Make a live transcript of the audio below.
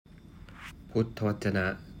พุทธวจนะ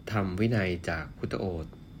ธรรมวินัยจากพุทธโอษ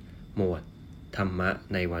ฐ์ หมวด ธรรมะ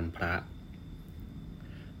ในวันพระ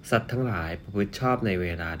สัตว์ทั้งหลายประพฤติชอบในเว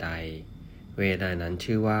ลาใด เวลานั้น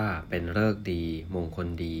ชื่อว่าเป็นฤกษ์ดี มงคล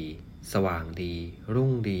ดี สว่างดี รุ่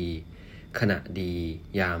งดี ขณะดี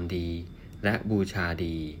ยามดี และบูชา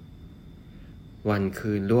ดี วัน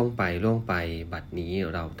คืนล่วงไป บัดนี้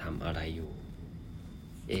เราทำอะไรอยู่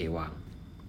เอวัง